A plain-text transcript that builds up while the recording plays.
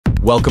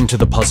Welcome to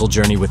the puzzle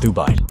journey with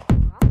Ubaid.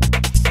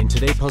 In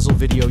today's puzzle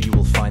video, you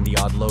will find the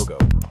odd logo.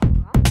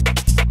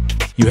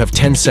 You have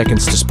 10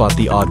 seconds to spot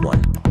the odd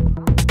one.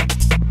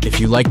 If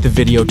you like the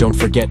video, don't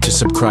forget to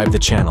subscribe the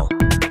channel.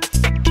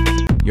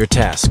 Your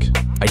task: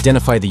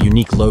 identify the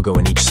unique logo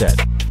in each set.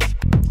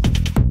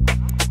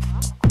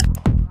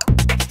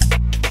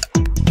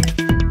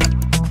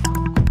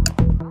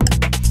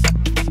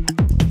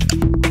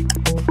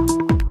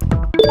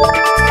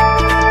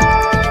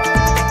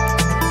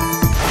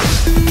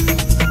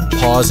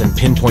 Pause and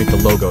pinpoint the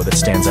logo that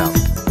stands out.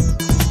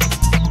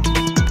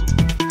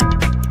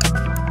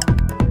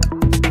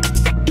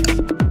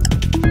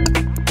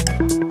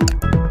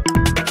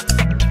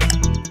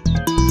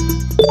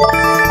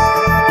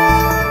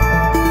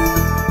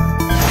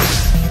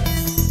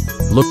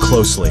 Look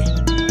closely.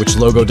 Which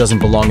logo doesn't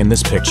belong in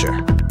this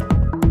picture?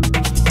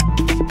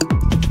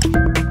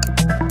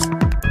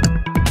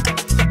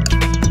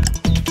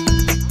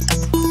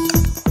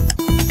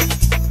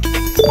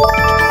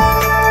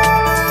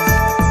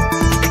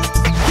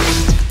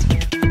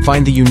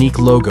 Find the unique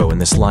logo in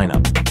this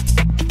lineup.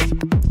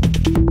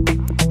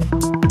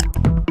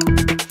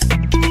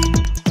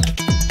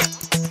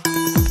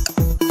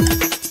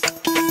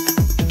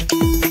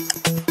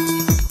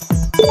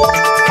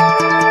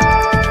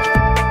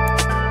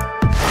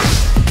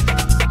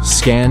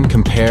 Scan,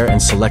 compare,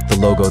 and select the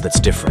logo that's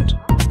different.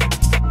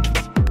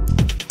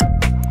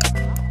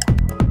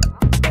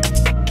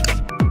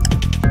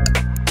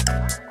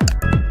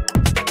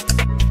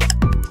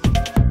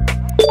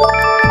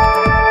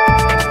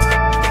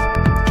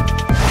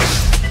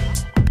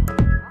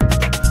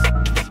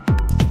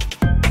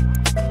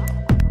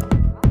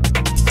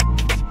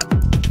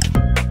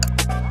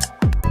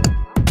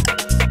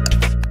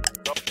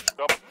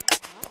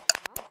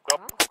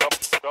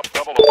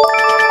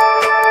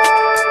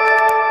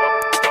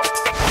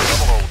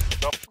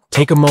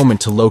 Take a moment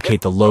to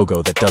locate the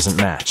logo that doesn't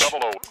match. Hit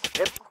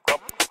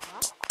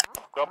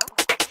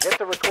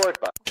the record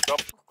button.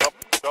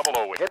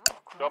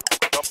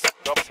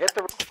 Hit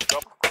the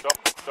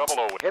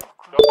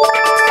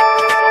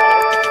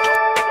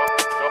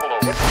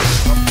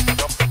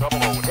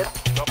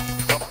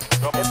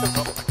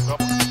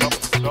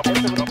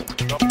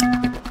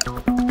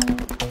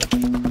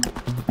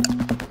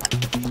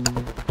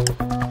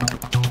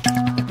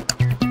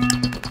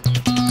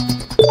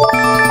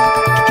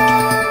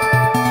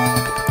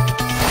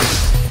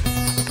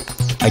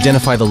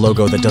Identify the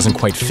logo that doesn't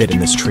quite fit in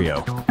this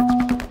trio.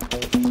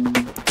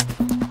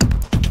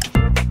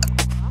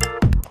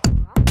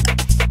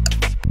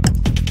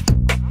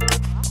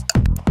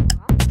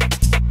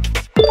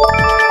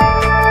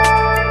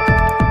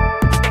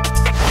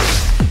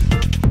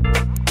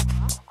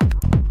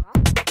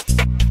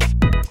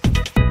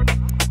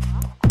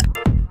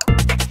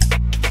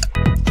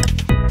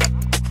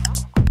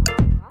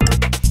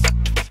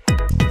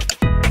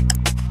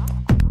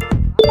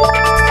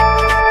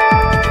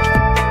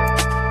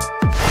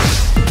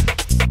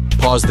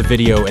 Pause the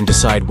video and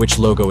decide which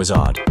logo is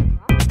odd.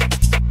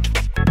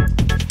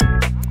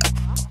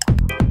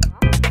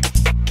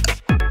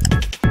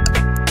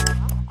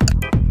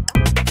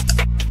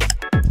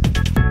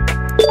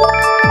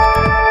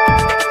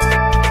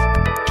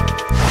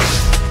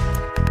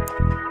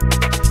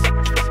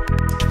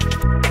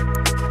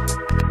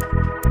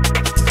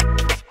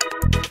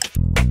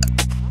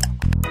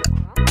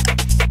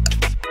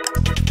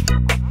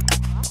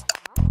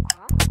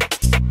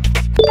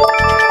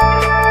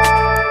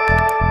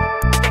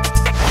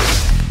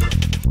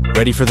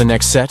 Ready for the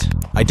next set?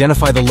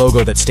 Identify the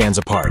logo that stands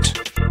apart.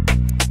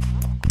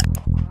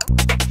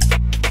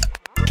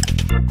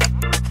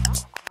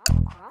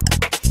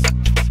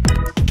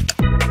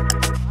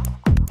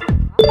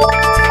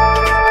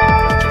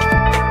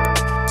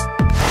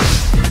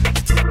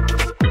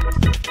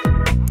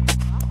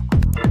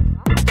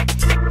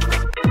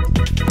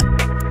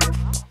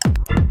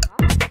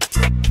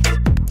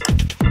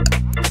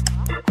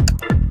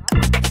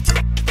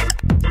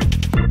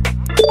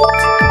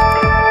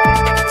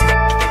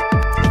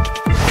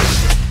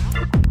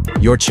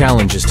 Your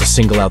challenge is to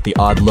single out the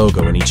odd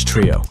logo in each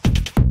trio.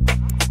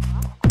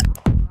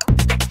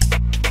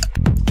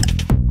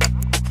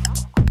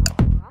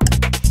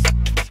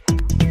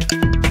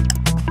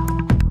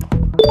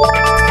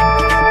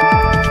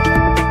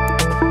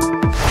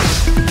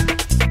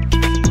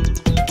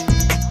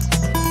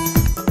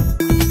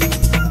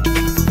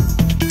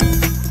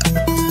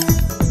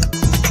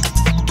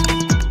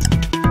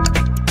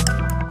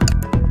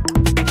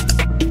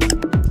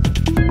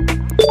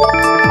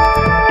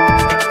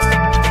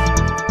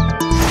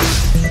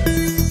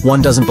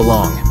 One doesn't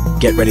belong.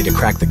 Get ready to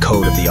crack the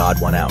code of the odd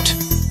one out.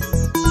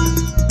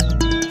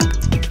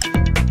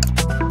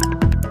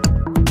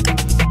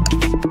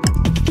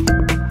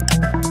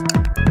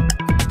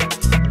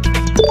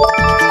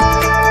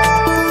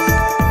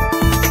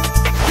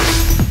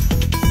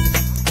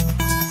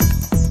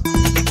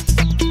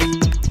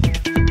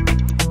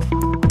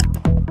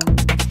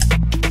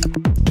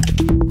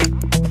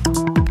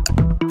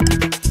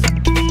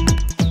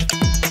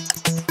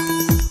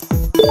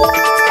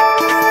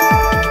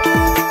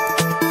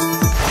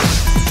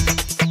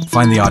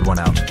 Find the odd one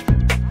out.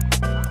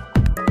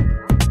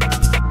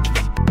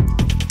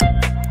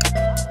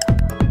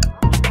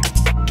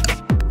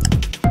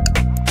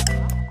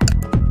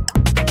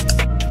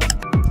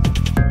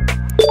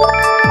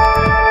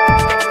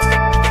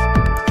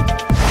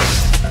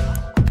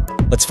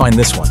 Let's find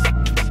this one.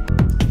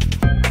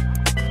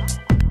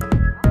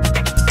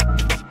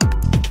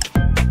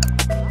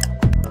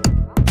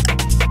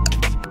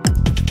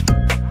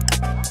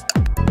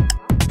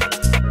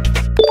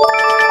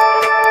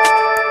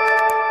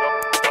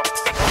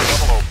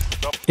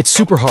 It's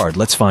super hard.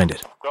 Let's find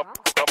it.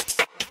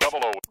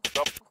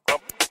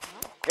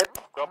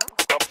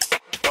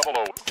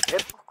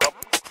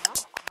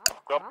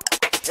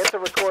 Hit the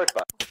record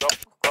button.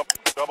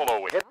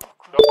 Hit.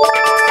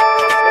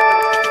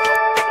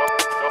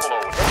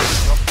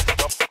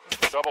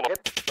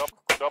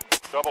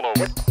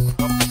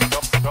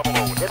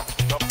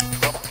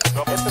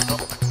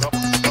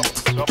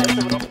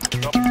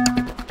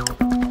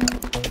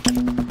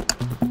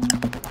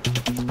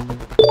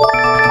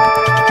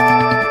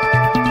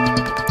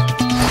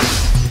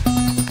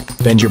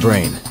 Bend your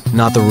brain,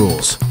 not the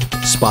rules.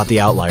 Spot the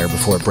outlier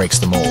before it breaks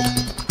the mold.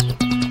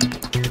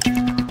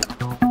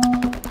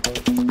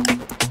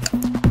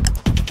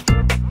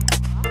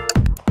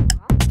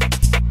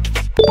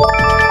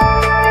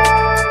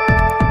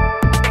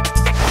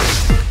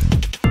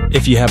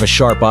 If you have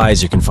sharp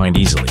eyes, you can find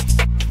easily.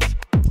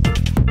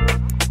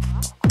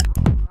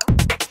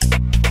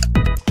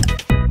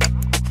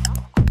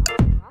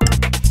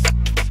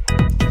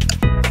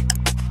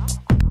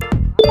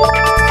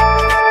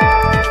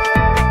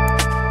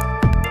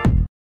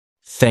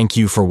 Thank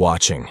you for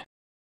watching.